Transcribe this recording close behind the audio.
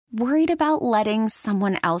Worried about letting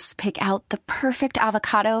someone else pick out the perfect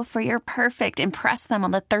avocado for your perfect impress them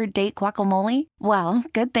on the third date guacamole? Well,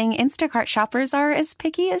 good thing Instacart shoppers are as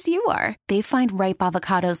picky as you are. They find ripe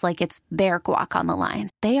avocados like it's their guac on the line.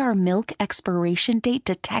 They are milk expiration date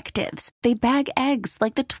detectives. They bag eggs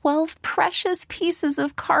like the 12 precious pieces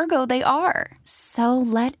of cargo they are. So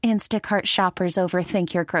let Instacart shoppers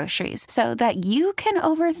overthink your groceries so that you can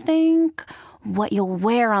overthink what you'll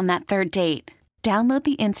wear on that third date. Download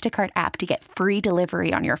the Instacart app to get free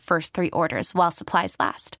delivery on your first 3 orders while supplies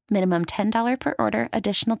last. Minimum $10 per order.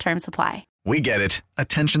 Additional terms apply. We get it.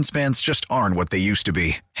 Attention spans just aren't what they used to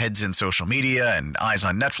be. Heads in social media and eyes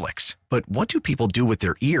on Netflix. But what do people do with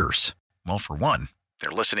their ears? Well, for one, they're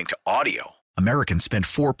listening to audio. Americans spend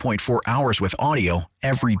 4.4 hours with audio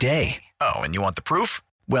every day. Oh, and you want the proof?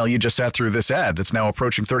 Well, you just sat through this ad that's now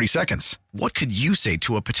approaching 30 seconds. What could you say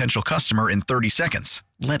to a potential customer in 30 seconds?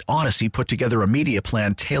 Let Odyssey put together a media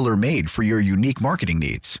plan tailor-made for your unique marketing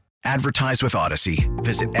needs. Advertise with Odyssey.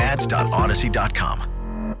 Visit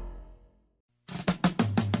ads.odyssey.com.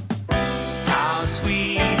 How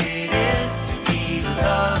sweet it is to be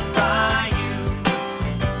loved by you.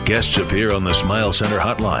 Guests appear on the Smile Center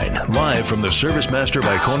hotline, live from the Service Master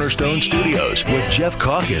by Cornerstone Studios with Geoff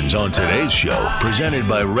Calkins on today's show, presented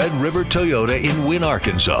by Red River Toyota in Wynn,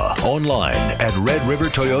 Arkansas. Online at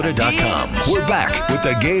redrivertoyota.com. We're back with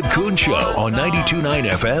the Gabe Kuhn Show on 92.9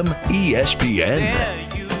 FM ESPN.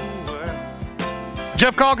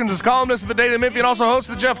 Geoff Calkins is columnist of the Daily Memphian, also hosts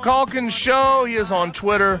the Geoff Calkins Show. He is on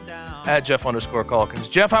Twitter at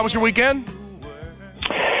Jeff_Calkins. Jeff, how was your weekend?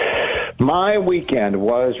 My weekend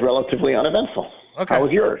was relatively uneventful. Okay. How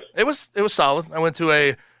was yours? It was solid. I went to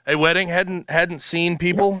a wedding. Hadn't seen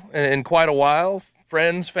people in quite a while.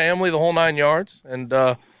 Friends, family, the whole 9 yards. And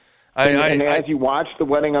as you watched the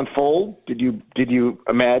wedding unfold, did you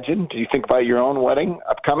imagine? Did you think about your own wedding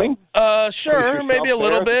upcoming? Sure, maybe a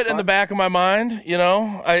little bit in the back of my mind.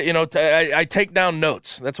 I take down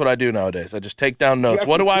notes. That's what I do nowadays. I just take down notes.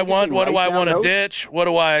 What do I want? What do I want to ditch? What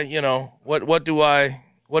do I? What do I?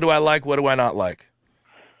 What do I like? What do I not like?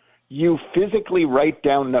 You physically write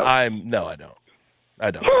down notes. No, I don't.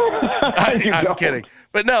 I'm kidding.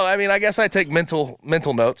 But no, I mean, I guess I take mental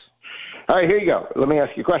notes. All right, here you go. Let me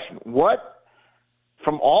ask you a question.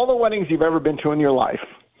 From all the weddings you've ever been to in your life,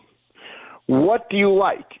 what do you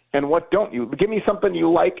like and what don't you? Give me something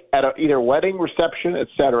you like at either wedding, reception,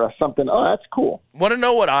 etc. Something, that's cool. Want to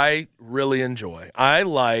know what I really enjoy? I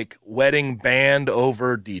like wedding band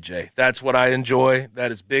over DJ. That's what I enjoy.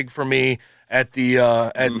 That is big for me at the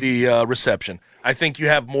reception. I think you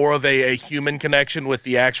have more of a human connection with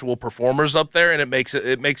the actual performers up there, and it makes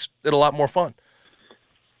it a lot more fun.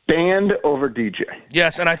 Band over DJ.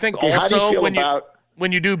 Yes, and I think also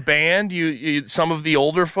when you do band, you some of the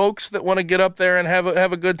older folks that want to get up there and have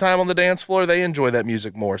a good time on the dance floor, they enjoy that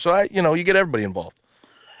music more. So you get everybody involved.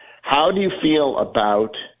 How do you feel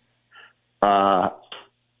about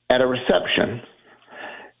at a reception,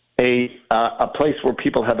 a place where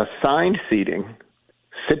people have assigned seating,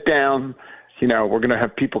 sit down? We're going to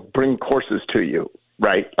have people bring courses to you,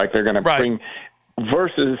 right? Like they're going to bring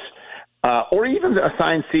versus. Or even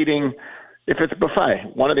assigned seating if it's a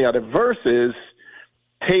buffet, one or the other, versus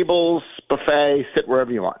tables, buffet, sit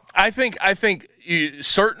wherever you want. I think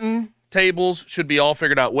certain tables should be all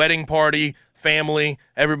figured out. Wedding party, family,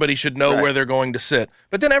 everybody should know where they're going to sit.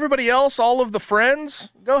 But then everybody else, all of the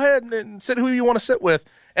friends, go ahead and sit who you want to sit with.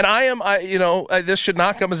 And this should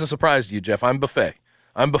not come as a surprise to you, Jeff. I'm buffet.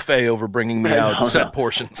 I'm buffet over bringing me out set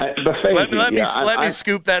portions. Let me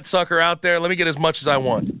scoop that sucker out there. Let me get as much as I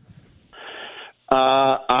want.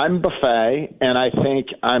 I'm buffet, and I think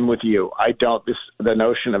I'm with you. The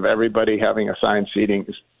notion of everybody having assigned seating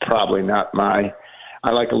is probably not I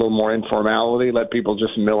like a little more informality, let people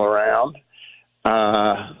just mill around,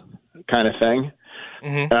 kind of thing.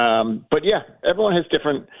 Mm-hmm. But yeah, everyone thinks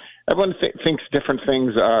different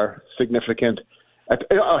things are significant.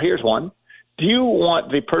 Here's one. Do you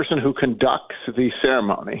want the person who conducts the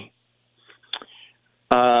ceremony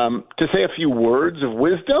to say a few words of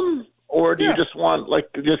wisdom? Or do you just want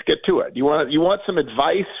just get to it? You want some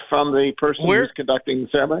advice from the person who's conducting the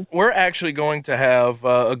ceremony? We're actually going to have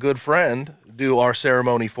a good friend do our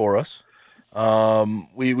ceremony for us.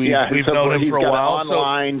 We've known him for a while.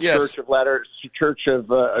 Online church of letters, church of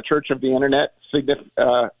the internet,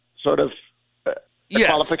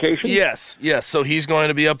 qualification. Yes. So he's going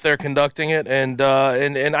to be up there conducting it, and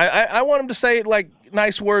I want him to say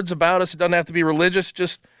nice words about us. It doesn't have to be religious.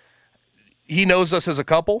 Just he knows us as a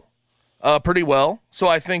couple. Pretty well. So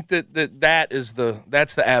I think that's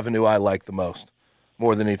the avenue I like the most,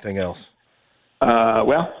 more than anything else.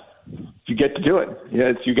 Well, you get to do it.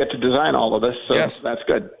 You get to design all of this, so yes. That's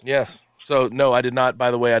good. Yes. So, no, I did not,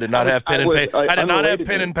 by the way, I did not have pen and paper. I did not have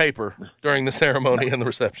pen and paper during the ceremony and the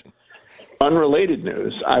reception. Unrelated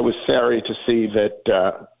news, I was sorry to see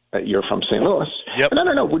that you're from St. Louis. Yep. And I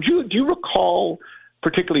don't know, do you recall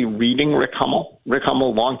particularly reading Rick Hummel? Rick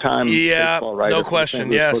Hummel, longtime baseball writer. No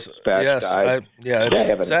question, yes. Yes.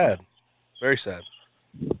 It's sad. Very sad.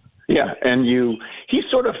 Yeah, and he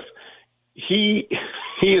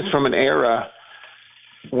is from an era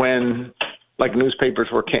when, like, newspapers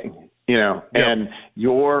were king, Yep. and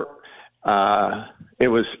it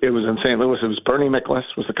was in St. Louis. It was Bernie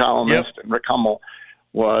Miklasz was the columnist, Yep. and Rick Hummel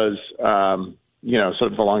was,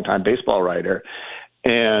 sort of a longtime baseball writer.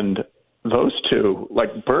 And those two,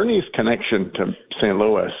 like Bernie's connection to St.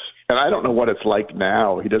 Louis, and I don't know what it's like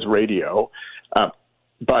now. He does radio,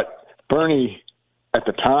 but Bernie at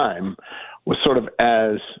the time was sort of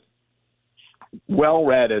as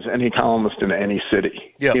well-read as any columnist in any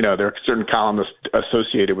city. Yep. There are certain columnists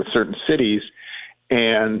associated with certain cities,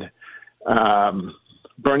 and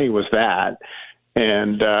Bernie was that,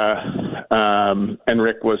 and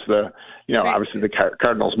Rick was the, obviously the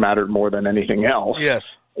Cardinals mattered more than anything else.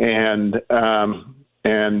 Yes. And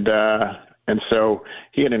so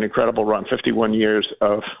he had an incredible run, 51 years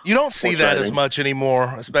of. You don't see that as much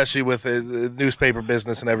anymore, especially with the newspaper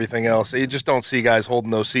business and everything else. You just don't see guys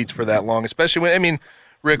holding those seats for that long, especially when,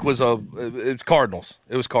 Rick was it's Cardinals.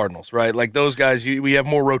 It was Cardinals, right? Like those guys, we have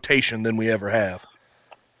more rotation than we ever have.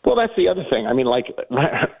 Well, that's the other thing.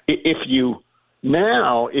 If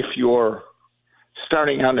you're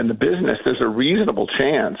starting out in the business, there's a reasonable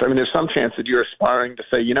chance. There's some chance that you're aspiring to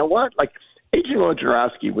say, you know what? Like, Adrian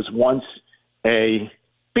Wojnarowski was once a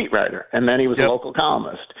beat writer, and then he was a local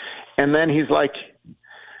columnist. And then he's like,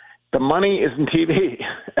 the money is in TV.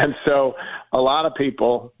 And so a lot of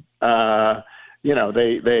people, they go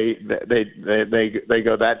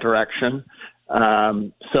that direction.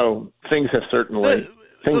 So things have certainly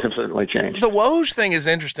changed. The Woj thing is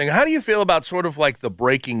interesting. How do you feel about sort of like the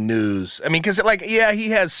breaking news? Because he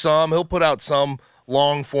has he'll put out some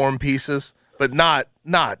long form pieces, but not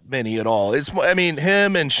many at all. It's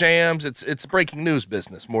him and Shams. It's breaking news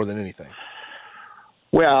business more than anything.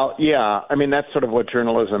 Well, yeah. That's sort of what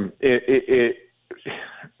journalism it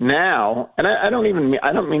now. And I don't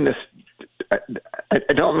mean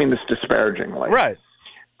this disparagingly. Right.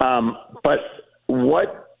 But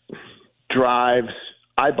what drives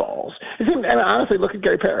eyeballs? And honestly, look at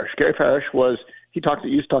Gary Parrish. Gary Parrish used to talk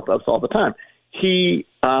about this all the time. He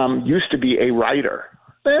used to be a writer.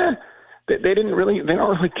 They don't really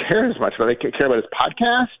care as much, but they care about his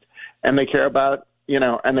podcast, and they care about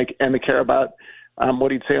and they care about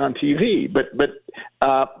what he'd say on TV. But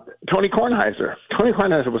Tony Kornheiser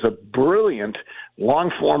was a brilliant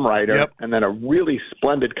long form writer, and then a really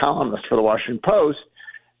splendid columnist for the Washington Post.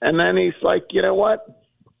 And then he's like, you know what?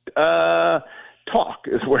 Talk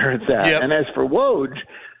is where it's at. Yep. And as for Woj,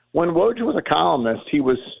 when Woj was a columnist, he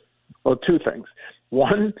was, two things.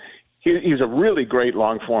 One, he's a really great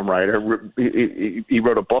long-form writer. He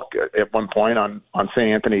wrote a book at one point on St.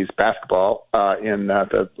 Anthony's basketball in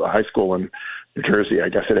the high school in New Jersey, I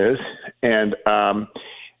guess it is. And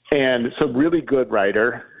so really good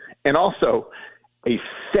writer, and also a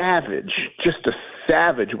savage, just a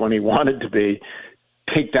savage when he wanted to be,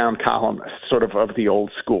 takedown columnist, sort of the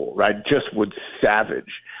old school, right? Just would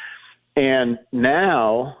savage. And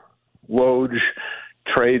now Woj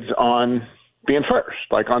trades on being first,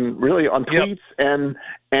 like on tweets and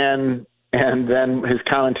then his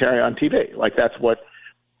commentary on TV. Like that's what,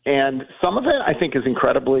 and some of it I think is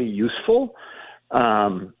incredibly useful.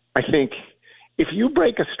 I think if you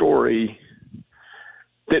break a story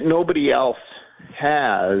that nobody else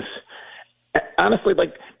has, honestly,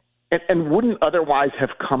 and wouldn't otherwise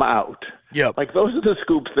have come out. Yep. Like those are the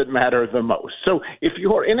scoops that matter the most. So if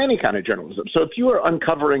you're in any kind of journalism, so if you are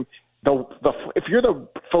uncovering if you're the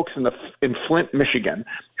folks in Flint, Michigan,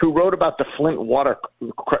 who wrote about the Flint water,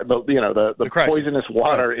 the poisonous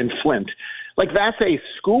water in Flint, like that's a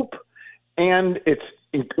scoop, and it's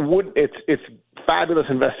fabulous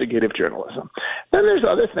investigative journalism. Then there's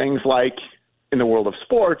other things like in the world of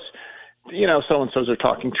sports, so and so's are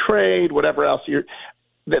talking trade, whatever else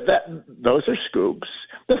those are scoops.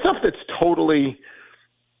 The stuff that's totally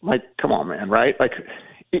like, come on, man, right? Like,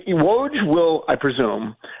 Woj will, I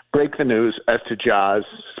presume, break the news as to Ja's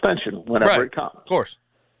suspension whenever it comes. Of course.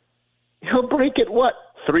 He'll break it,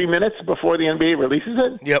 3 minutes before the NBA releases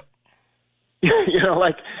it? Yep.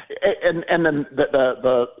 And then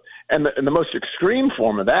the most extreme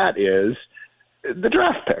form of that is the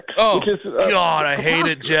draft picks. Oh, which is, God, I hate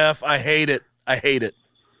it, Jeff. I hate it.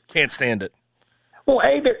 Can't stand it. Well,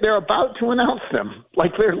 they're about to announce them.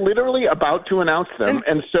 Like, they're literally about to announce them.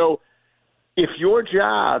 And so if your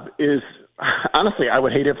job is – honestly, I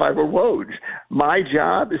would hate it if I were Woj. My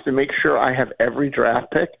job is to make sure I have every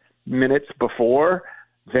draft pick minutes before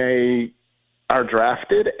they are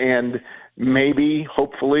drafted, and maybe,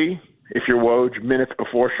 hopefully, if you're Woj, minutes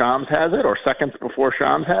before Shams has it or seconds before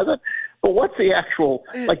Shams has it. But what's the actual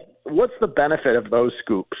 – like, what's the benefit of those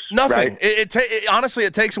scoops? Nothing. Right? Honestly,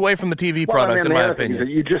 it takes away from the TV product, in my opinion.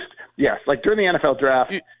 Like during the NFL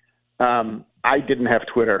draft, I didn't have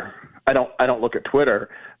Twitter. I don't look at Twitter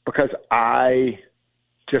because I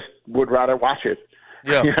just would rather watch it.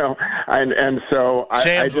 Yeah. And so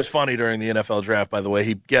Shams was funny during the NFL draft, by the way.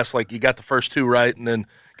 He guessed like he got the first two right and then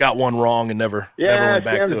got one wrong and never went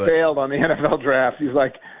back Shams to it. Failed on the NFL draft. He's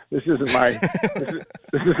like, this isn't my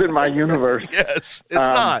this isn't my universe. Yes, it's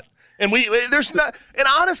not. And there's not. And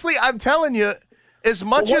honestly, I'm telling you, as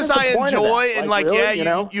much as I enjoy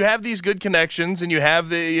and you have these good connections and you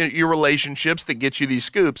have your relationships that get you these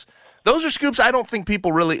scoops. Those are scoops I don't think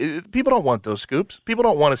people don't want those scoops. People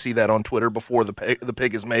don't want to see that on Twitter before the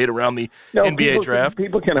pick is made around the NBA draft.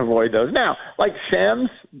 People can avoid those. Now, like Shams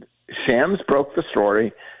broke the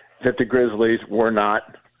story that the Grizzlies were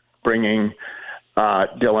not bringing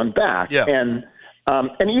Dylan back. Yeah. And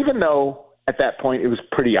even though at that point it was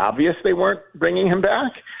pretty obvious they weren't bringing him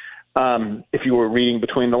back, if you were reading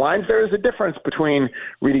between the lines, there is a difference between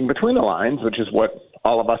reading between the lines, which is what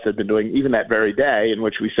all of us had been doing even that very day in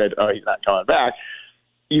which we said, oh, he's not coming back.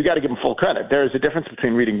 You got to give him full credit. There is a difference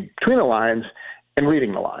between reading between the lines and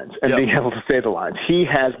reading the lines and being able to say the lines. He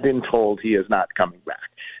has been told he is not coming back.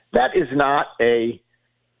 That's not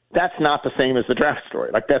the same as the draft story.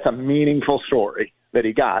 Like, that's a meaningful story that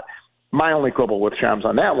he got. My only quibble with Shams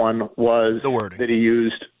on that one was the wording that he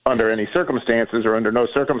used under any circumstances or under no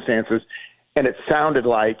circumstances. And it sounded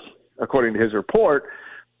like, according to his report,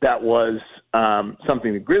 that was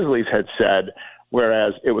something the Grizzlies had said,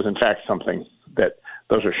 whereas it was in fact something that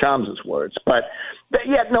those are Shams's words. But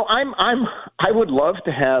I would love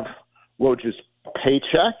to have Woj's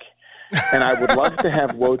paycheck, and I would love to have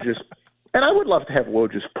Woj's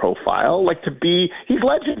profile, like he's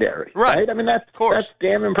legendary, right? I mean, that's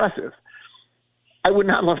damn impressive. I would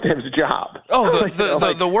not love to have his job. Oh,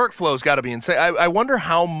 the workflow's got to be insane. I wonder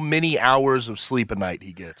how many hours of sleep a night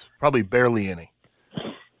he gets. Probably barely any.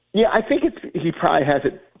 Yeah, I think he probably has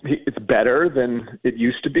it. It's better than it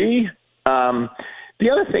used to be. The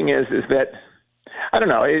other thing is that I don't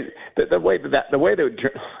know the way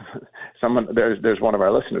that someone there's one of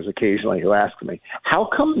our listeners occasionally who asks me, how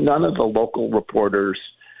come none of the local reporters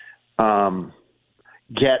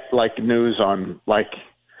get like news on like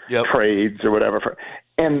trades or whatever?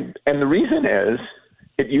 And the reason is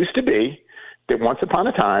it used to be that once upon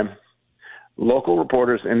a time local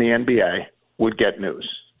reporters in the NBA would get news.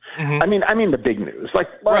 Mm-hmm. I mean the big news,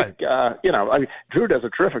 Drew does a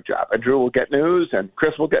terrific job, and Drew will get news, and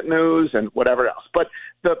Chris will get news, and whatever else. But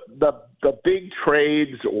the big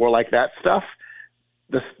trades or like that stuff,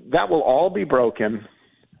 that will all be broken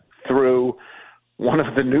through one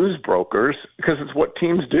of the news brokers because it's what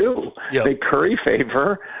teams do. Yep. They curry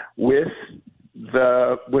favor with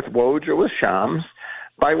Woj or with Shams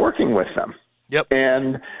by working with them. Yep.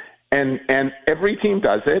 And every team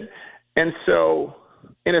does it, and so.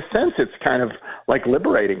 In a sense, it's kind of like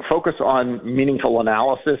liberating. Focus on meaningful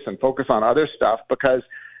analysis and focus on other stuff because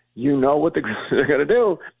you know what the Grizzlies are going to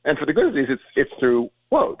do. And for the Grizzlies, it's through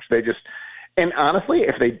Woj. And honestly,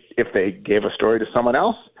 if they gave a story to someone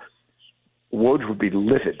else, Woj would be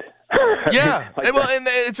livid. Yeah, and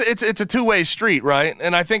it's a two-way street, right?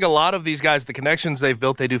 And I think a lot of these guys, the connections they've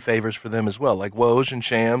built, they do favors for them as well, like Woj and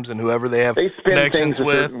Shams and whoever they have connections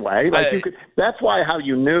with. A certain way. That's why how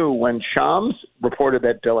you knew when Shams reported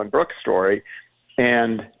that Dylan Brooks story,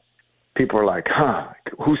 and people were like,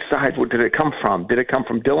 whose side did it come from? Did it come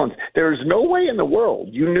from Dylan's? There's no way in the world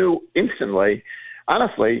you knew instantly,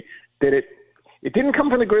 honestly, that it didn't come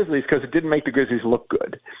from the Grizzlies because it didn't make the Grizzlies look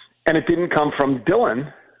good, and it didn't come from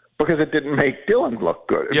Dylan because it didn't make Dylan look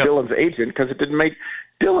good, or Dylan's agent because it didn't make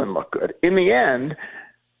Dylan look good. In the end,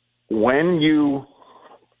 when you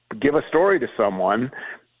give a story to someone,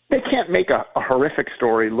 they can't make a horrific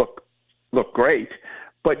story look great,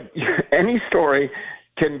 but any story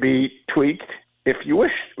can be tweaked if you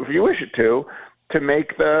wish it to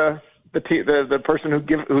make the person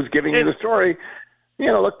who's giving you the story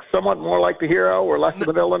look somewhat more like the hero or less of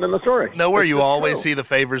the villain in the story. Nowhere you always see the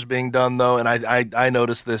favors being done, though, and I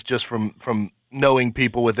noticed this just from knowing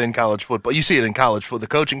people within college football. You see it in college football, the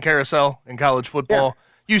coaching carousel in college football.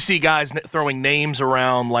 you see guys throwing names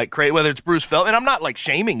around like crazy, whether it's Bruce Felt, and I'm not like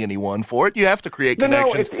shaming anyone for it. You have to create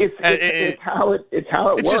connections. No, it's how it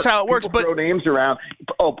works. It's just how it works. People throw names around.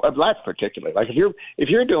 That's particularly like if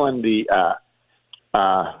you're doing the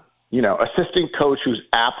assistant coach who's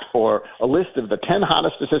apt for a list of the 10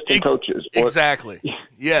 hottest assistant coaches. Exactly.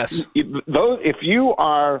 Yes. If you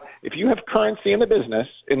have currency in the business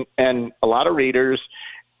and a lot of readers,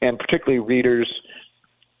 and particularly readers,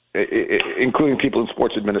 including people in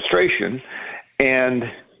sports administration, and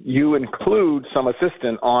you include some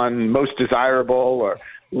assistant on most desirable or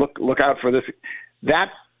look out for this, that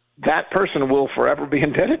person will forever be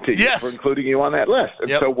indebted to you for including you on that list. And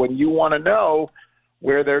so when you want to know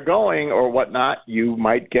where they're going or whatnot, you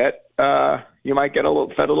might get a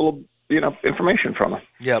little information from them.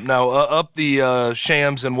 Yep. Now up the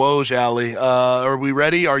Shams and Woj alley. Are we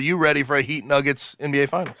ready? Are you ready for a Heat Nuggets NBA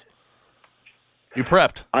Finals? You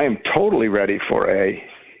prepped? I am totally ready for a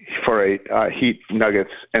Heat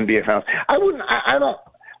Nuggets NBA Finals. I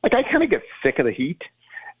kind of get sick of the Heat,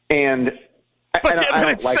 and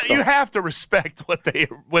you have to respect what they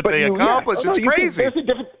accomplish. It's crazy.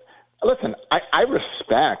 Listen, I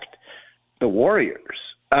respect the Warriors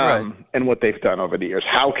and what they've done over the years.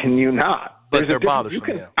 How can you not? But they're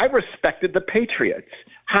bothersome. I respected the Patriots.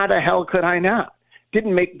 How the hell could I not?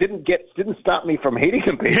 Didn't stop me from hating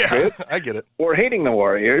the Patriots. Yeah, I get it. Or hating the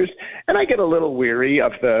Warriors. And I get a little weary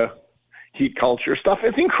of the Heat culture stuff.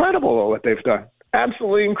 It's incredible what they've done.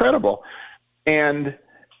 Absolutely incredible. And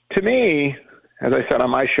to me, as I said on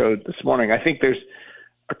my show this morning, I think there's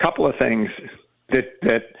a couple of things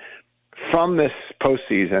that from this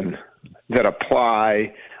postseason that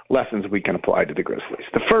apply lessons we can apply to the Grizzlies.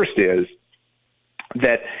 The first is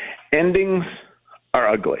that endings are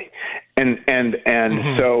ugly. And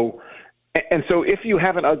so if you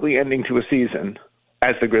have an ugly ending to a season,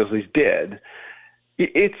 as the Grizzlies did,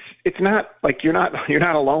 it's not like you're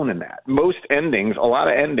not alone in that. A lot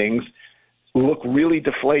of endings look really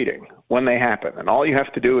deflating when they happen. And all you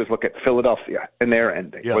have to do is look at Philadelphia and their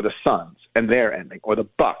ending, or the Suns and their ending, or the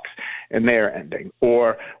Bucks and their ending,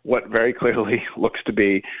 or what very clearly looks to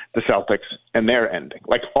be the Celtics and their ending.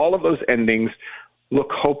 Like all of those endings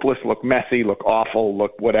look hopeless, look messy, look awful,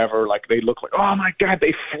 look whatever. Like they look like, oh my God,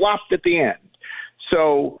 they flopped at the end.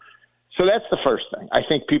 So that's the first thing. I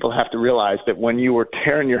think people have to realize that when you were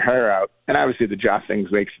tearing your hair out, and obviously the Ja thing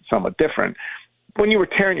makes it somewhat different, when you were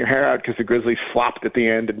tearing your hair out because the Grizzlies flopped at the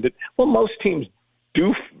end, most teams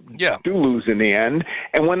do lose in the end,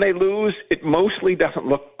 and when they lose, it mostly doesn't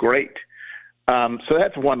look great. So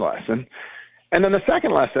that's one lesson. And then the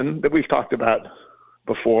second lesson that we've talked about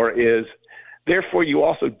before is, therefore, you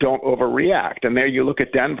also don't overreact. And there you look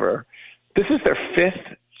at Denver. This is their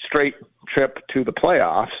fifth straight trip to the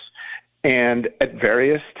playoffs. And at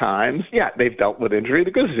various times, they've dealt with injury.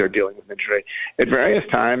 The Grizzlies are dealing with injury. At various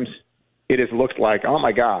times, it has looked like, oh,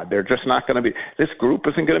 my God, they're just not going to be – this group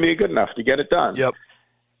isn't going to be good enough to get it done. Yep.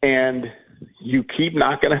 And you keep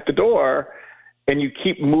knocking at the door, and you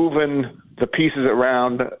keep moving the pieces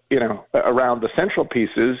around, around the central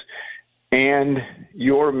pieces, and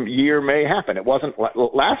your year may happen. It wasn't –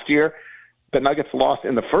 last year, the Nuggets lost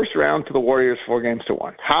in the first round to the Warriors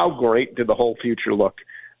 4-1. How great did the whole future look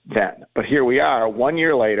then? But here we are 1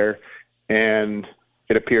 year later, and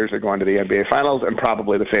it appears they're going to the NBA Finals and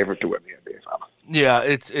probably the favorite to win the NBA Finals. Yeah,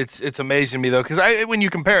 it's amazing to me though, because when you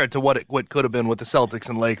compare it to what could have been with the Celtics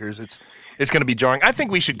and Lakers, it's going to be jarring. I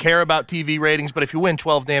think we should care about TV ratings, but if you win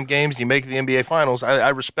 12 damn games and you make the NBA Finals, I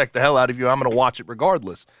respect the hell out of you. I'm going to watch it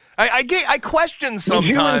regardless. I question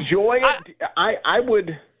sometimes. Would you enjoy it? I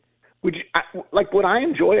would. Would I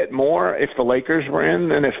enjoy it more if the Lakers were in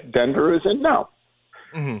than if Denver is in? No.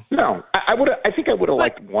 Mm-hmm. No, I would. I think I would have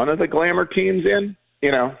liked one of the glamour teams in.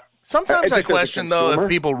 Sometimes I question though if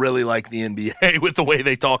people really like the NBA with the way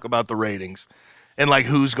they talk about the ratings and like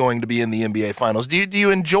who's going to be in the NBA Finals. Do you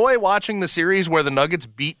enjoy watching the series where the Nuggets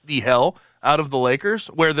beat the hell out of the Lakers,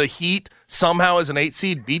 where the Heat somehow as an 8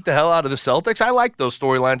 seed beat the hell out of the Celtics? I like those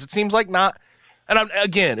storylines. It seems like not. And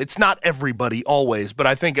again, it's not everybody always, but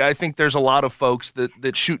I think there's a lot of folks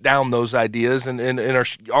that shoot down those ideas and are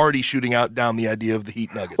already shooting down the idea of the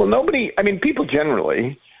Heat Nuggets. Well, people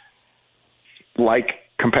generally like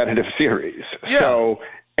competitive series. Yeah. So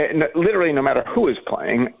literally no matter who is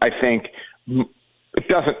playing, I think it's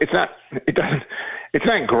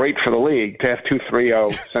not great for the league to have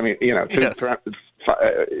 2-3-0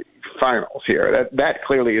 finals here. That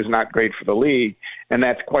clearly is not great for the league, and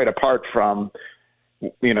that's quite apart from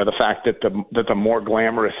the fact that the more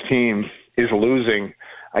glamorous team is losing.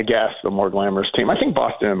 I guess the more glamorous team. I think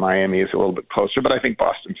Boston and Miami is a little bit closer, but I think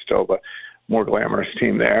Boston's still the more glamorous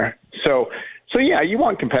team there. So yeah, you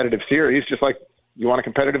want competitive series, just like you want a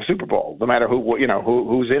competitive Super Bowl, no matter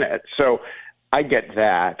who's in it. So I get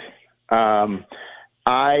that.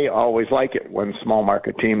 I always like it when small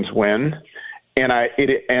market teams win, and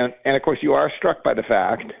of course you are struck by the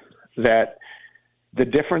fact that the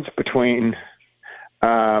difference between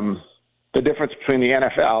the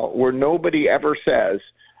NFL, where nobody ever says,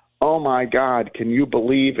 "Oh my God, can you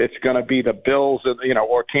believe it's going to be the Bills?"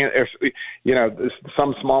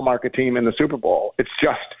 Some small market team in the Super Bowl. It's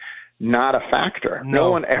just not a factor. No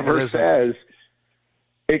one ever says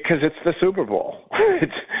it, because it's the Super Bowl.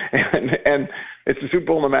 and it's the Super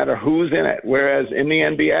Bowl no matter who's in it. Whereas in the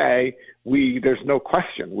NBA, there's no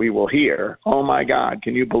question we will hear, "Oh my God,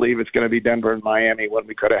 can you believe it's going to be Denver and Miami when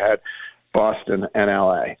we could have had Boston and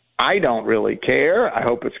LA?" I don't really care. I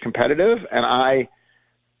hope it's competitive, and I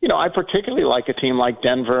particularly like a team like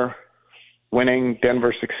Denver winning,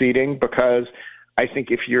 Denver succeeding, because I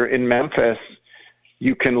think if you're in Memphis,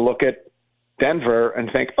 you can look at Denver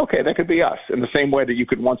and think, okay, that could be us, in the same way that you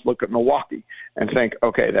could once look at Milwaukee and think,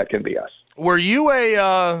 okay, that can be us. Were you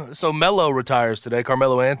so Melo retires today,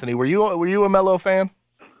 Carmelo Anthony. Were you a Melo fan?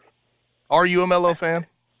 Are you a Melo fan?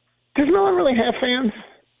 Does Melo really have fans?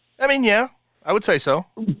 I mean, yeah, I would say so.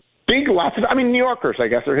 New Yorkers, I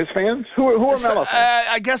guess, are his fans. Who are Melo fans?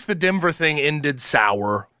 I guess the Denver thing ended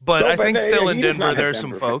sour, but I think still in Denver there's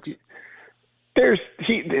some folks.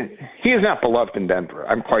 He is not beloved in Denver.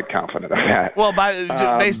 I'm quite confident of that. Well,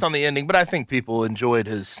 based on the ending, but I think people enjoyed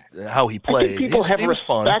how he played. I think people have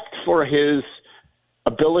respect for his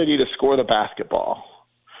ability to score the basketball,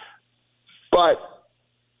 but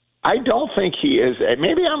I don't think he is.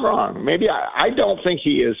 Maybe I'm wrong. Maybe I don't think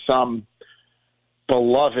he is some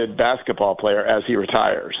beloved basketball player as he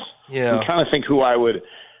retires. Yeah, I'm trying to think who I would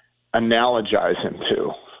analogize him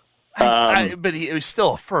to. But he was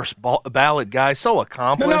still a first ballot guy, so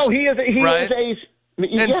accomplished. No, he is. And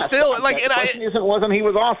yes, still, the question wasn't he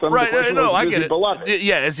was awesome. Right? No, I get it. Beloved.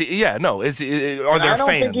 Yeah, are there fans? I don't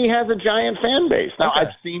think he has a giant fan base. Now,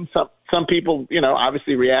 I've seen some people,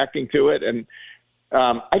 obviously reacting to it, and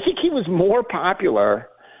I think he was more popular.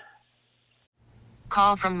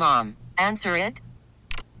 Call from mom. Answer it.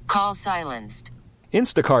 Call silenced.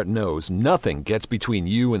 Instacart knows nothing gets between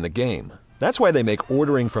you and the game. That's why they make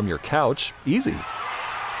ordering from your couch easy.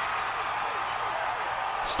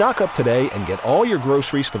 Stock up today and get all your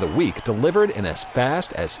groceries for the week delivered in as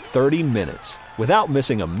fast as 30 minutes without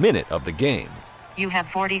missing a minute of the game. You have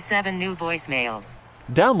 47 new voicemails.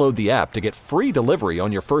 Download the app to get free delivery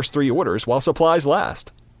on your first 3 orders while supplies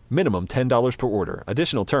last. Minimum $10 per order.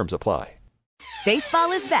 Additional terms apply.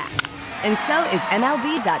 Baseball is back, and so is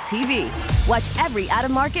MLB.tv. Watch every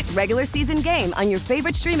out-of-market regular season game on your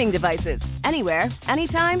favorite streaming devices, anywhere,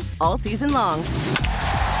 anytime, all season long.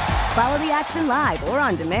 Follow the action live or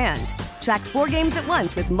on demand. Track 4 games at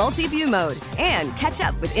once with multi-view mode and catch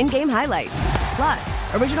up with in-game highlights.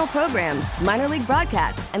 Plus, original programs, minor league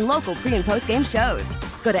broadcasts, and local pre- and post-game shows.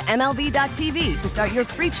 Go to MLB.tv to start your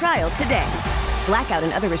free trial today. Blackout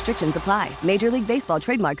and other restrictions apply. Major League Baseball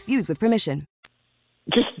trademarks used with permission.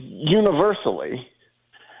 Just universally,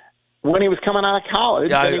 when he was coming out of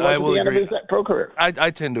college, I will at the agree. end of his pro career. I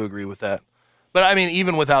tend to agree with that. But, I mean,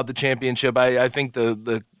 even without the championship, I think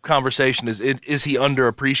the conversation is he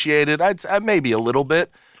underappreciated? I'd maybe a little bit.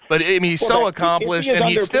 But, I mean, he's so accomplished. If he is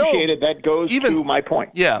and he's still – that goes to my point.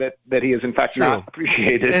 Yeah. That he is, in fact, not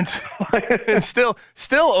appreciated. And still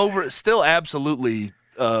absolutely –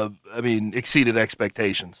 exceeded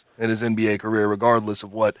expectations in his NBA career, regardless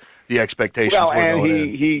of what the expectations were going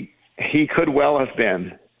in. He could well have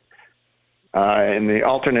been, in the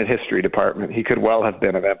alternate history department, he could well have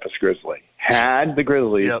been a Memphis Grizzly. Had the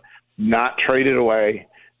Grizzlies not traded away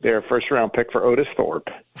their first-round pick for Otis Thorpe.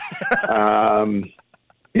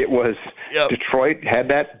 It was Detroit had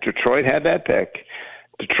that pick.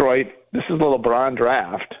 Detroit, this is the LeBron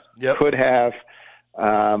draft, could have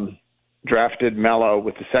drafted Melo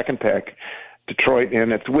with the second pick. Detroit,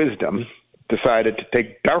 in its wisdom, decided to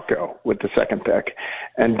take Darko with the second pick,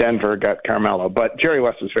 and Denver got Carmelo. But Jerry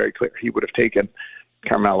West was very clear. He would have taken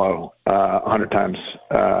Carmelo 100 times,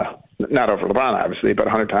 not over LeBron, obviously, but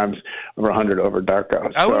 100 times over 100 over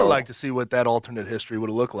Darko. I would have liked to see what that alternate history would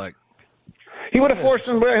have looked like. He would have forced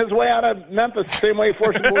his way out of Memphis the same way he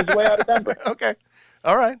forced his way out of Denver. Okay.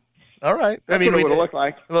 All right. That's what it would have looked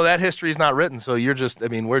like. Well, that history is not written, so we're just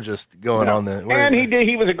going on the. And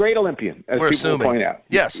he was a great Olympian, as people point out.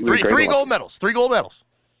 Yes, three gold medals.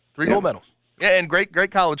 Yeah, and great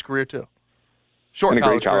college career too. Short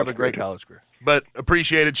college career, but great college career. But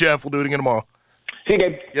appreciate it, Jeff. We'll do it again tomorrow. See you,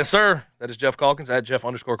 Gabe. Yes, sir. That is Geoff Calkins, at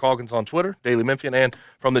Jeff_Calkins on Twitter, Daily Memphian, and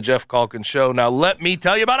from the Geoff Calkins Show. Now, let me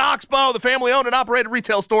tell you about Oxbow, the family-owned and operated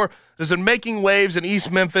retail store that has been making waves in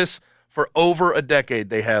East Memphis for over a decade.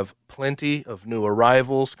 They have plenty of new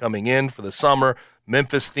arrivals coming in for the summer,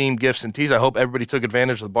 Memphis-themed gifts and teas. I hope everybody took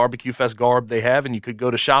advantage of the Barbecue Fest garb they have, and you could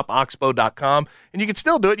go to shopoxbow.com, and you can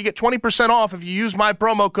still do it. You get 20% off if you use my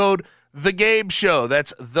promo code, The Gabe Show.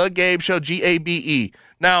 That's The Gabe Show, Gabe.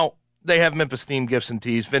 Now, they have Memphis-themed gifts and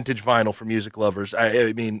teas, vintage vinyl for music lovers.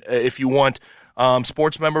 I mean, if you want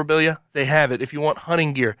sports memorabilia, they have it. If you want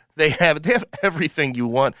hunting gear, they have it. They have everything you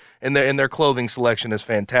want, and their clothing selection is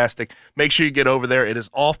fantastic. Make sure you get over there. It is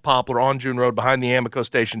off Poplar on June Road behind the Amoco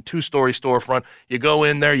station, 2-story storefront. You go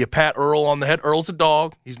in there, you pat Earl on the head. Earl's a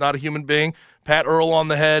dog. He's not a human being. Pat Earl on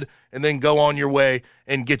the head, and then go on your way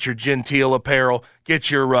and get your genteel apparel.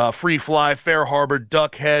 Get your Free Fly, Fair Harbor,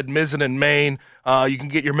 Duck Head, Mizzen and Maine. You can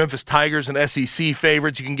get your Memphis Tigers and SEC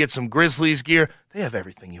favorites. You can get some Grizzlies gear. They have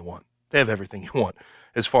everything you want. They have everything you want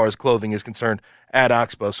as far as clothing is concerned at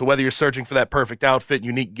Oxbow. So whether you're searching for that perfect outfit,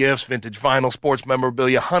 unique gifts, vintage vinyl, sports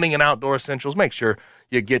memorabilia, hunting and outdoor essentials, make sure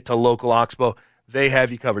you get to local Oxbow. They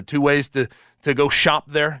have you covered. 2 ways to go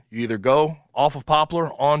shop there. You either go off of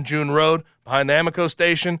Poplar on June Road behind the Amoco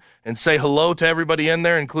station and say hello to everybody in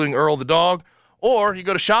there, including Earl the dog, or you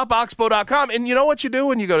go to shopoxbow.com. And you know what you do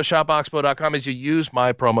when you go to shopoxbow.com is you use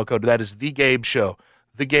my promo code. That is The Gabe Show.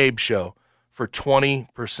 The Gabe Show. For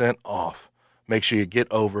 20% off. Make sure you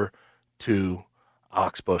get over to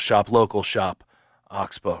Oxbow. Shop local, shop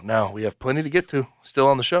Oxbow. Now, we have plenty to get to still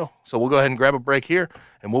on the show, so we'll go ahead and grab a break here,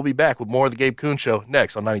 and we'll be back with more of the Gabe Kuhn Show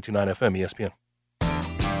next on 92.9 FM ESPN.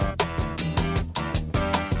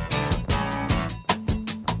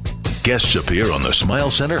 Guests appear on the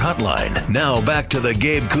Smile Center hotline. Now back to the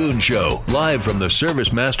Gabe Kuhn Show, live from the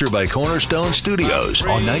Service Master by Cornerstone Studios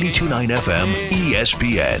on 92.9 FM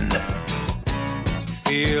ESPN.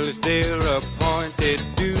 Feel it's their appointed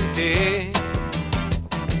duty.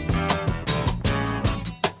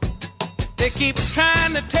 They keep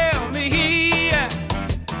trying to tell me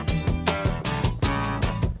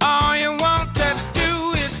all you want to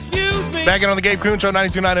do is use me. Back in on the Gabe Kuhn Show,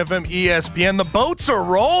 92.9 FM ESPN. The boats are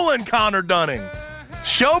rolling, Connor Dunning.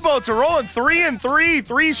 Showboats are rolling 3-3,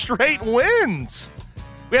 3 straight wins.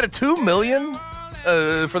 We had a $2 million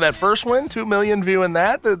for that first win, 2 million viewing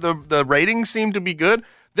that. The ratings seem to be good.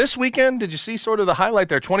 This weekend, did you see sort of the highlight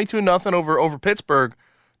there? 22-0 over Pittsburgh.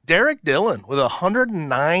 Derek Dillon with a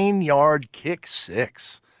 109-yard kick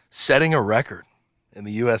six, setting a record in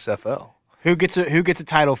the USFL. Who gets a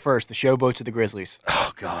title first, the Showboats or the Grizzlies?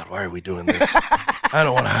 Oh, God, why are we doing this? I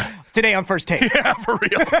don't want to. Today on First Take. Yeah, for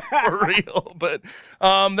real. But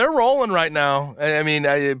they're rolling right now. I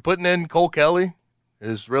mean, putting in Cole Kelly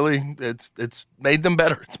is really, it's made them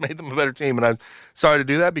better. It's made them a better team. And I'm sorry to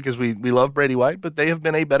do that because we love Brady White, but they have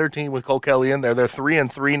been a better team with Cole Kelly in there. They're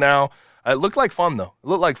 3-3 now. It looked like fun, though. It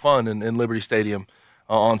looked like fun in Liberty Stadium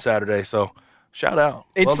on Saturday. So shout out.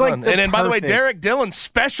 It's well like done. And by the way, Derek Dillon,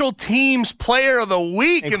 Special Teams Player of the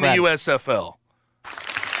Week in the USFL.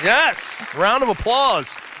 Yes. Round of applause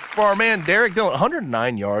for our man Derek Dillon.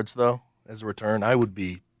 109 yards, though, as a return. I would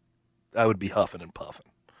be huffing and puffing.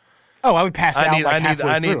 Oh, I would pass out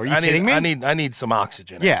halfway through. Are you kidding me? I need some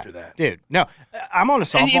oxygen after that. Dude. No, I'm on a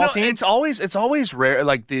softball team. It's always rare.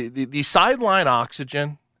 Like the sideline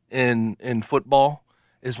oxygen in football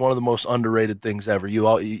is one of the most underrated things ever. You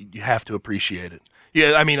have to appreciate it.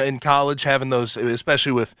 Yeah, I mean, in college, having those,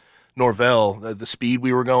 especially with Norvell, the speed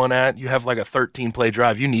we were going at, you have like a 13-play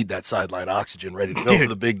drive. You need that sideline oxygen ready to go for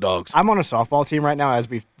the big dogs. I'm on a softball team right now, as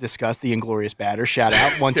we've discussed, the Inglorious Batters. Shout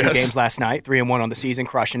out. Won 2 games last night, 3-1 on the season,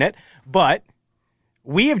 crushing it. But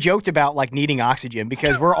we have joked about like needing oxygen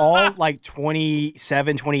because we're all like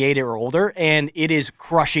 27, 28 or older, and it is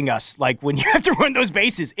crushing us. Like when you have to run those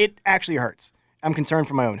bases, it actually hurts. I'm concerned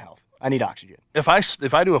for my own health. I need oxygen. If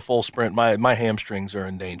I do a full sprint, my hamstrings are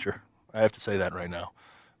in danger. I have to say that right now.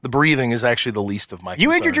 The breathing is actually the least of my concerns.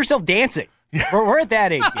 You injured yourself dancing. We're at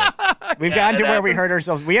that age. We've gotten to where we hurt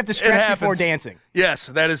ourselves. We have to stretch before dancing. Yes,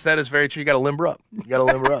 that is very true. You got to limber up.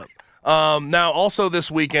 Now, also this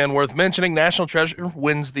weekend, worth mentioning, National Treasure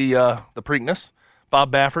wins the Preakness.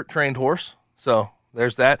 Bob Baffert, trained horse. So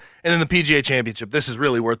there's that. And then the PGA Championship. This is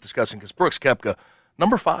really worth discussing because Brooks Koepka,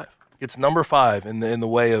 number 5. Gets number 5 in the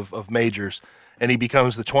way of majors, and he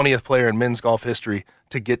becomes the 20th player in men's golf history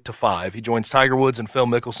to get to 5. He joins Tiger Woods and Phil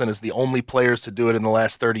Mickelson as the only players to do it in the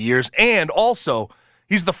last 30 years, and also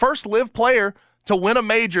he's the first LIV player to win a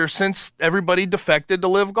major since everybody defected to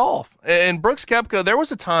LIV Golf. And Brooks Koepka, there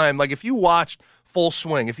was a time, like if you watched Full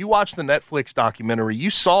Swing, if you watched the Netflix documentary, you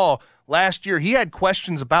saw last year, he had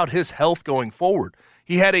questions about his health going forward.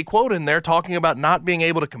 He had a quote in there talking about not being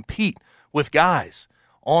able to compete with guys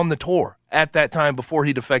on the tour at that time before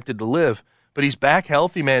he defected to LIV. But he's back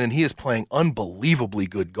healthy, man, and he is playing unbelievably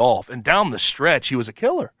good golf. And down the stretch, he was a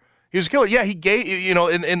killer. Yeah, he gave,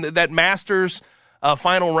 in that Masters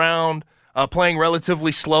final round, playing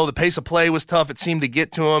relatively slow. The pace of play was tough. It seemed to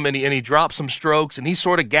get to him, and he dropped some strokes, and he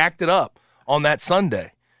sort of gacked it up on that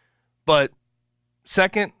Sunday. But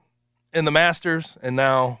second in the Masters, and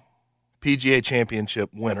now PGA Championship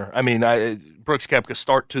winner. I mean, Brooks Koepka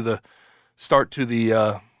start to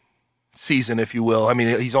the season, if you will. I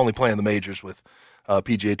mean, he's only playing the majors with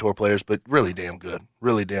PGA Tour players, but really damn good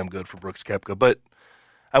for Brooks Koepka. But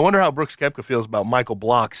I wonder how Brooks Koepka feels about Michael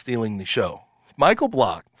Block stealing the show. Michael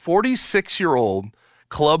Block, 46-year-old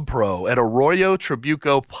club pro at Arroyo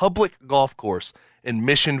Trabuco Public Golf Course in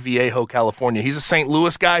Mission Viejo, California. He's a St.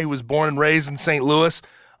 Louis guy who was born and raised in St. Louis.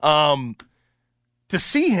 To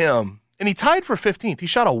see him, and he tied for 15th. He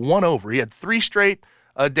shot a 1-over. He had 3 straight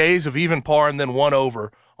days of even par and then 1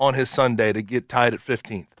 over on his Sunday to get tied at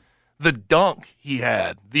 15th. The dunk he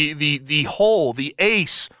had, the hole, the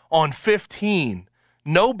ace on 15,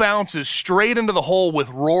 no bounces straight into the hole with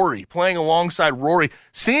Rory, playing alongside Rory.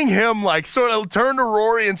 Seeing him like sort of turn to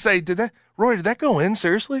Rory and say, Rory, did that go in?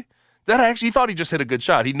 Seriously? He thought he just hit a good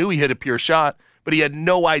shot. He knew he hit a pure shot, but he had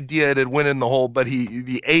no idea it had went in the hole. But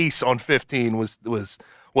the ace on 15 was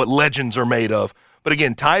what legends are made of. But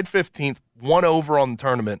again, tied 15th, 1 over on the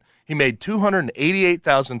tournament. He made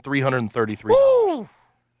 $288,333.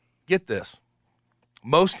 Get this.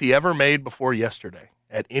 Most he ever made before yesterday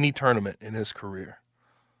at any tournament in his career.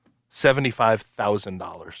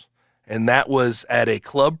 $75,000. And that was at a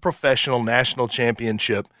club professional national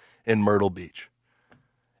championship in Myrtle Beach.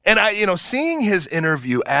 And seeing his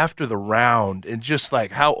interview after the round and just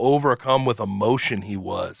like how overcome with emotion he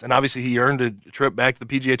was. And obviously he earned a trip back to the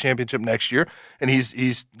PGA Championship next year, and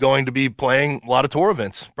he's going to be playing a lot of tour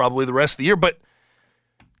events probably the rest of the year. But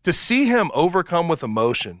to see him overcome with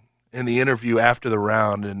emotion in the interview after the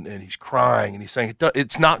round, and he's crying and he's saying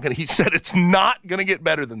it's not going to, he said it's not going to get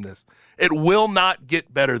better than this. It will not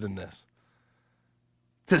get better than this.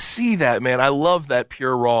 To see that, man, I love that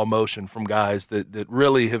pure, raw emotion from guys that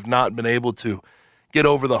really have not been able to get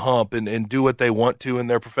over the hump and do what they want to in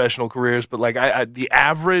their professional careers. But like the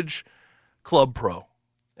average club pro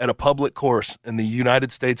at a public course in the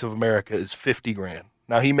United States of America is $50,000.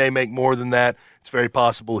 Now he may make more than that. It's very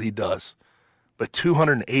possible he does. But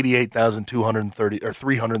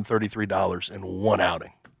 $333 in one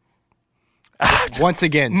outing. Once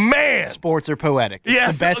again, man, sports are poetic.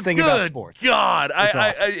 It's the best thing about sports. God,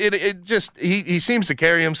 he seems to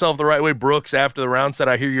carry himself the right way. Brooks, after the round, said,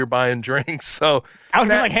 "I hear you're buying drinks." So I would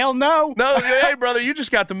be like, "Hell no, no, hey brother, you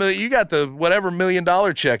just got the whatever $1 million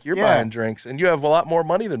check. You're buying drinks, and you have a lot more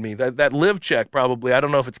money than me. That LIV check probably. I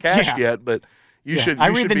don't know if it's cashed yet, but you should. I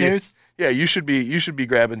read the news. Yeah, you should be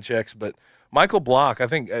grabbing checks, but." Michael Block, I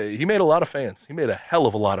think he made a lot of fans. He made a hell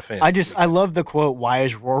of a lot of fans. I love the quote, "Why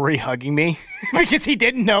is Rory hugging me?" Because he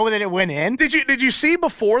didn't know that it went in. Did you see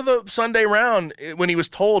before the Sunday round when he was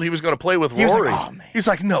told he was going to play with Rory? Was like, oh, man. He's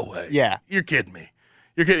like, no way. Yeah. You're kidding me.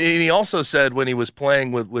 And he also said when he was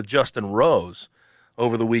playing with Justin Rose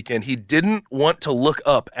over the weekend, he didn't want to look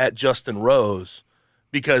up at Justin Rose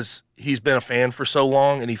because he's been a fan for so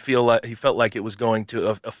long, and he felt like it was going to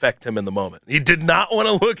affect him in the moment. He did not want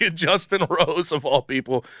to look at Justin Rose, of all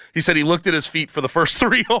people. He said he looked at his feet for the first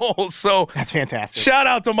 3 holes. So that's fantastic. Shout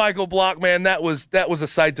out to Michael Block, man. That was a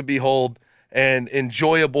sight to behold and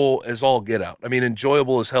enjoyable as all get out. I mean,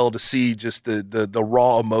 enjoyable as hell to see just the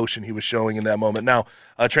raw emotion he was showing in that moment. Now,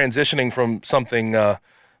 transitioning from something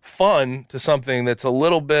fun to something that's a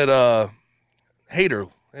little bit hater.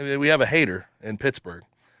 We have a hater in Pittsburgh.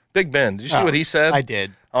 Big Ben. Did you see what he said? I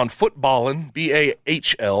did. On Footballin',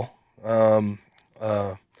 BAHL.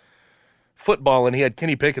 Footballin', he had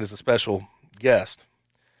Kenny Pickett as a special guest.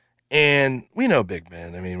 And we know Big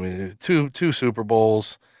Ben. I mean, two Super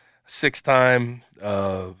Bowls, 6-time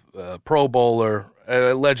Pro Bowler,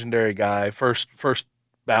 a legendary guy, first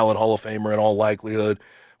ballot Hall of Famer in all likelihood.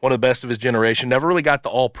 One of the best of his generation. Never really got the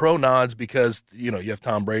all-pro nods because, you have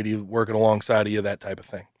Tom Brady working alongside of you, that type of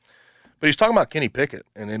thing. But he's talking about Kenny Pickett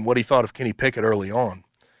and what he thought of Kenny Pickett early on.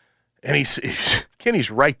 And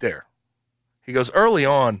Kenny's right there. He goes, early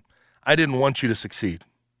on, I didn't want you to succeed.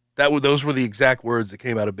 Those were the exact words that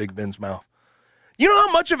came out of Big Ben's mouth. You know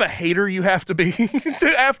how much of a hater you have to be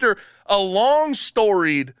after a long,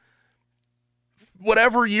 storied,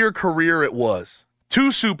 whatever year career it was,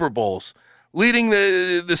 2 Super Bowls, leading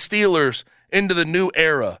the Steelers into the new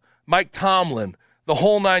era, Mike Tomlin, the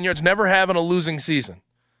whole 9 yards, never having a losing season.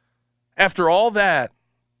 After all that,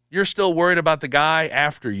 you're still worried about the guy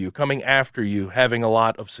coming after you, having a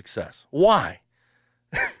lot of success. Why?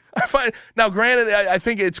 Now, granted, I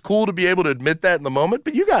think it's cool to be able to admit that in the moment,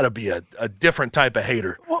 but you got to be a different type of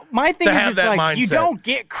hater. Well, my thing is, like, mindset. You don't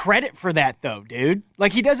get credit for that, though, dude.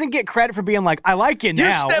 Like, he doesn't get credit for being like, I like you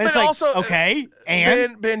now. It's like, also, okay,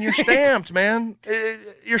 and? Ben, you're stamped, man.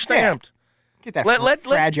 You're stamped. Yeah. Get that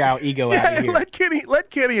fragile ego out of here.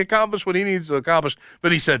 Let Kenny accomplish what he needs to accomplish.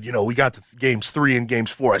 But he said, we got to games 3 and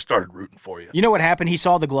games 4. I started rooting for you. You know what happened? He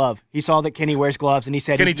saw the glove. He saw that Kenny wears gloves, and he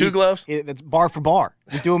said, Kenny, 2 gloves? It's bar for bar.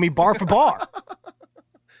 He's doing me bar for bar.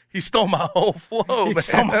 He stole my whole flow, He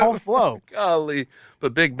stole my whole flow. Golly.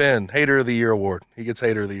 But Big Ben, Hater of the Year award. He gets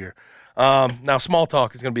Hater of the Year. Now, small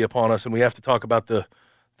talk is going to be upon us, and we have to talk about the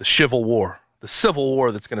Civil War,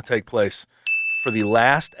 that's going to take place for the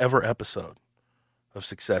last ever episode of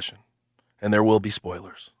Succession. And there will be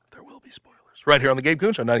spoilers. Right here on the Gabe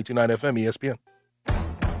Kuhn Show, 92.9 FM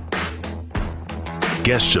ESPN.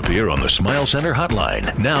 Guests appear on the Smile Center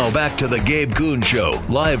hotline. Now back to the Gabe Kuhn Show,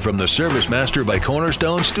 live from the Service Master by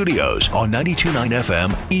Cornerstone Studios on 92.9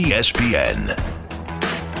 FM ESPN.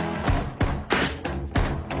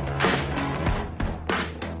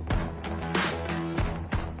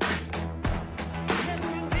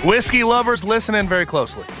 Whiskey lovers, listen in very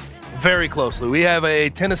closely. Very closely. We have a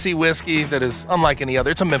Tennessee whiskey that is unlike any other.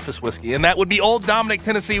 It's a Memphis whiskey, and that would be Old Dominick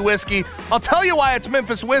Tennessee whiskey. I'll tell you why it's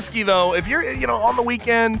Memphis whiskey, though. If you're, on the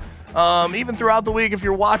weekend, even throughout the week, if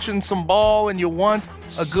you're watching some ball and you want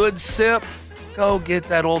a good sip, go get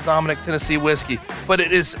that Old Dominick Tennessee whiskey. But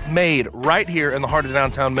it is made right here in the heart of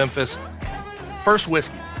downtown Memphis. First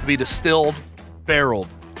whiskey to be distilled, barreled,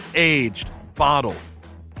 aged, bottled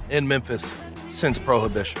in Memphis since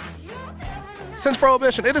Prohibition.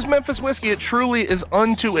 It is Memphis whiskey. It truly is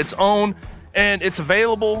unto its own, and it's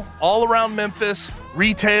available all around Memphis,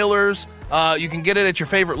 retailers. You can get it at your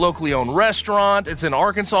favorite locally owned restaurant. It's in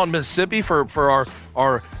Arkansas and Mississippi for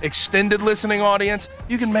our extended listening audience.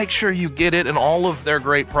 You can make sure you get it and all of their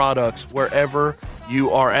great products wherever you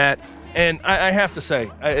are at. And I have to say,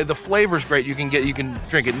 the flavor's great. You can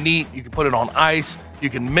drink it neat. You can put it on ice. You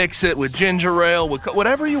can mix it with ginger ale, with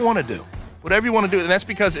whatever you want to do. Whatever you want to do, and that's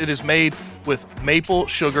because it is made with maple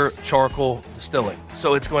sugar charcoal distilling.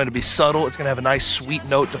 So it's going to be subtle. It's going to have a nice sweet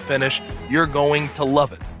note to finish. You're going to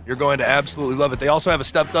love it. You're going to absolutely love it. They also have a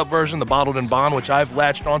stepped-up version, the Bottled in Bond, which I've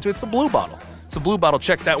latched onto. It's the blue bottle.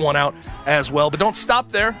 Check that one out as well. But don't stop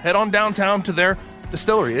there. Head on downtown to their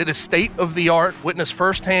distillery. It is state-of-the-art. Witness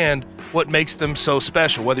firsthand what makes them so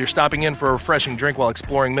special. Whether you're stopping in for a refreshing drink while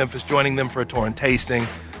exploring Memphis, joining them for a tour and tasting,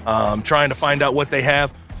 trying to find out what they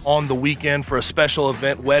have on the weekend for a special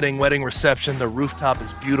event, wedding reception. The rooftop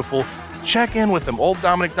is beautiful. Check in with them.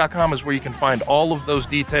 OldDominick.com is where you can find all of those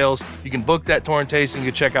details. You can book that tour and tasting. You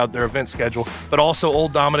can check out their event schedule. But also,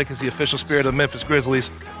 Old Dominick is the official spirit of the Memphis Grizzlies.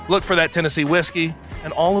 Look for that Tennessee whiskey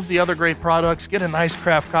and all of the other great products. Get a nice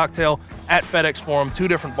craft cocktail at FedEx Forum, 2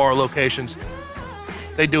 different bar locations.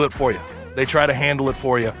 They do it for you. They try to handle it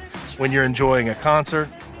for you when you're enjoying a concert,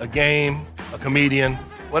 a game, a comedian,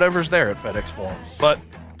 whatever's there at FedEx Forum. But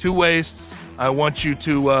 2 ways I want you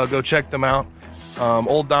to go check them out.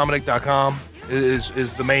 OldDominick.com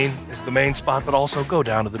is the main spot, but also go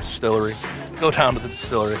down to the distillery. Old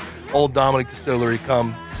Dominick Distillery,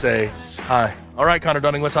 come say hi. All right, Connor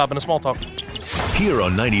Dunning, let's hop into small talk. Here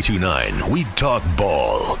on 92.9, we talk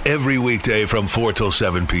ball every weekday from 4 till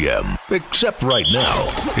 7 p.m. Except right now,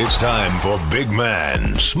 it's time for Big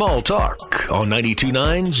Man Small Talk on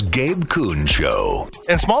 92.9's Gabe Kuhn Show.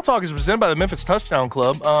 And Small Talk is presented by the Memphis Touchdown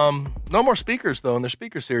Club. No more speakers, though, in their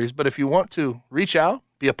speaker series. But if you want to reach out,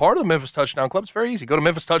 be a part of the Memphis Touchdown Club, it's very easy. Go to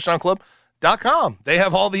memphistouchdownclub.com. They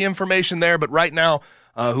have all the information there. But right now,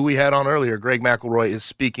 who we had on earlier, Greg McElroy, is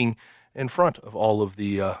speaking in front of all of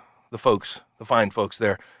the folks, the fine folks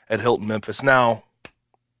there at Hilton Memphis. Now,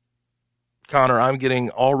 Connor, I'm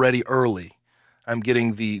getting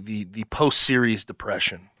the post-series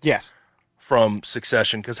depression. Yes. From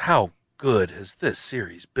Succession, because how good has this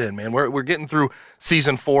series been, man? We're getting through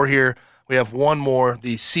season 4 here. We have one more,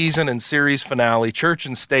 the season and series finale. Church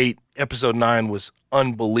and State, episode 9 was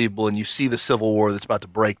unbelievable, and you see the civil war that's about to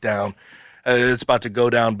break down. It's about to go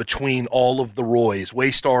down between all of the Roys.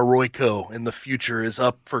 Waystar Royco in the future is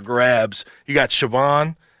up for grabs. You got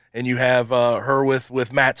Siobhan, and you have her with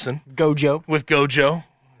Mattson. Gojo. With Gojo.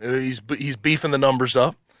 He's beefing the numbers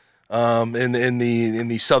up in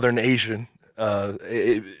the Southern Asian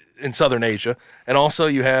in Southern Asia, and also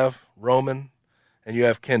you have Roman and you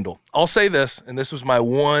have Kendall. I'll say this, and this was my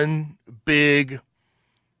one big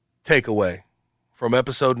takeaway from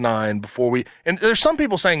episode 9 before we – and there's some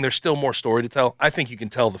people saying there's still more story to tell. I think you can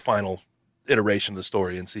tell the final iteration of the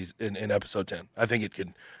story in episode 10. I think it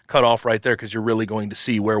could cut off right there because you're really going to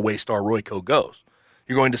see where Waystar Royco goes.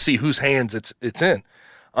 You're going to see whose hands it's in.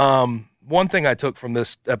 One thing I took from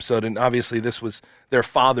this episode, and obviously this was their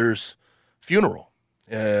father's funeral,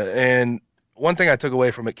 and one thing I took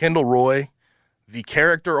away from it, Kendall Roy, the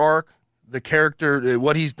character arc,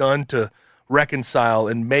 what he's done to reconcile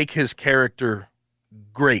and make his character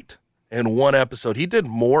great in one episode. He did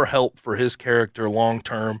more help for his character long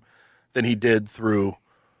term than he did through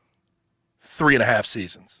 3.5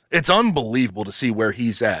 seasons. It's unbelievable to see where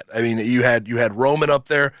he's at. I mean, you had Roman up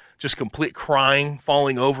there just complete crying,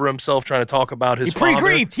 falling over himself, trying to talk about his father.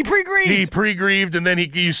 He pre-grieved, and then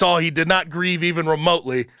you saw he did not grieve even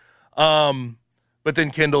remotely. But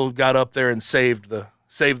then Kendall got up there and saved the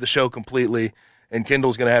show completely, and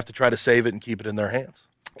Kendall's going to have to try to save it and keep it in their hands.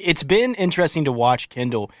 It's been interesting to watch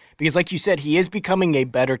Kendall because, like you said, he is becoming a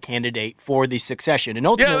better candidate for the succession. And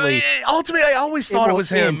ultimately, I always thought it was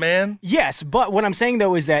him, man. Yes, but what I'm saying,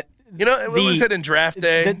 though, is that what was it in draft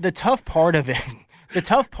day? The tough part of it,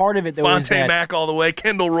 though, is that Mack all the way,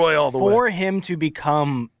 Kendall Roy all the way. For him to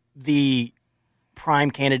become the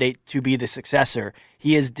prime candidate to be the successor,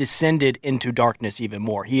 he has descended into darkness even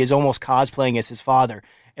more. He is almost cosplaying as his father.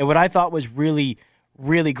 And what I thought was really,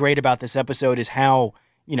 really great about this episode is how,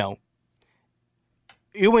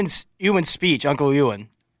 Ewan's speech, Uncle Ewan,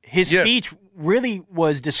 his speech really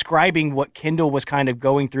was describing what Kendall was kind of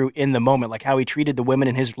going through in the moment, like how he treated the women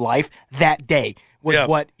in his life that day was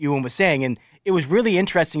what Ewan was saying. And it was really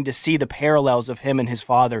interesting to see the parallels of him and his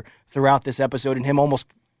father throughout this episode, and him almost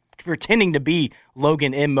pretending to be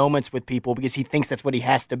Logan in moments with people because he thinks that's what he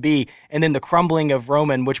has to be. And then the crumbling of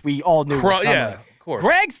Roman, which we all knew was coming. Yeah, of course.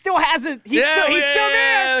 Greg still hasn't. He's still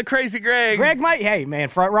there. Yeah, crazy Greg. Greg might. Hey, man,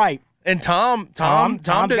 front right. And Tom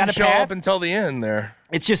didn't show up until the end there.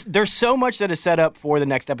 It's just there's so much that is set up for the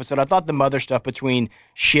next episode. I thought the mother stuff between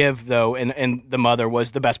Shiv, though, and the mother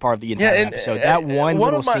was the best part of the entire episode. That one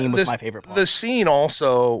little scene was my favorite part. The scene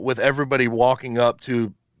also with everybody walking up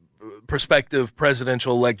to prospective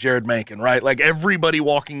presidential-elect Jared Mankin, right? Like everybody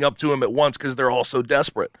walking up to him at once because they're all so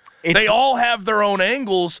desperate. They all have their own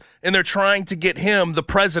angles, and they're trying to get him, the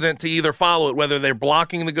president, to either follow it, whether they're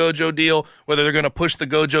blocking the Gojo deal, whether they're going to push the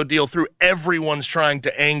Gojo deal through. Everyone's trying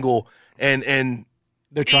to angle, and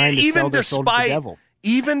they're trying to sell their soul to the devil.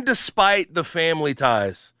 Even despite the family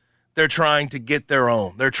ties, they're trying to get their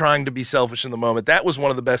own. They're trying to be selfish in the moment. That was one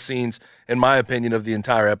of the best scenes, in my opinion, of the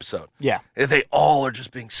entire episode. Yeah. They all are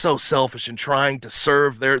just being so selfish and trying to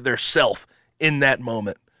serve their self in that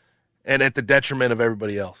moment, and at the detriment of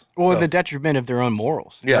everybody else. Well, the detriment of their own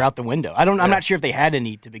morals. They're out the window. I'm not sure if they had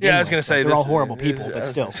any to begin with. Yeah, I was going to say. They're all horrible people, but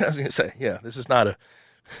still. I was going to say, this is not a...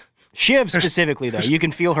 Shiv specifically, though, you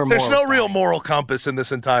can feel her morals. There's no real moral compass in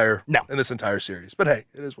this entire series. But hey,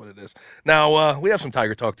 it is what it is. Now, we have some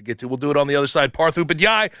Tiger talk to get to. We'll do it on the other side. Parth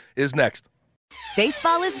Upadhyay is next.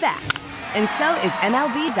 Baseball is back, and so is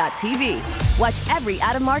MLB.tv. Watch every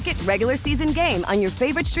out-of-market regular season game on your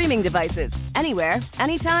favorite streaming devices, anywhere,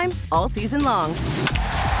 anytime, all season long.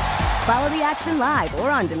 Follow the action live or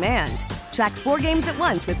on demand. Track 4 games at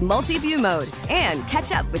once with multi-view mode and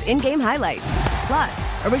catch up with in-game highlights.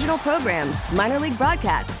 Plus, original programs, minor league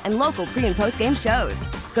broadcasts, and local pre- and post-game shows.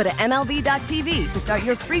 Go to MLB.tv to start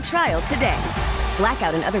your free trial today.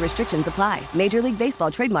 Blackout and other restrictions apply. Major League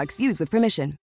Baseball trademarks used with permission.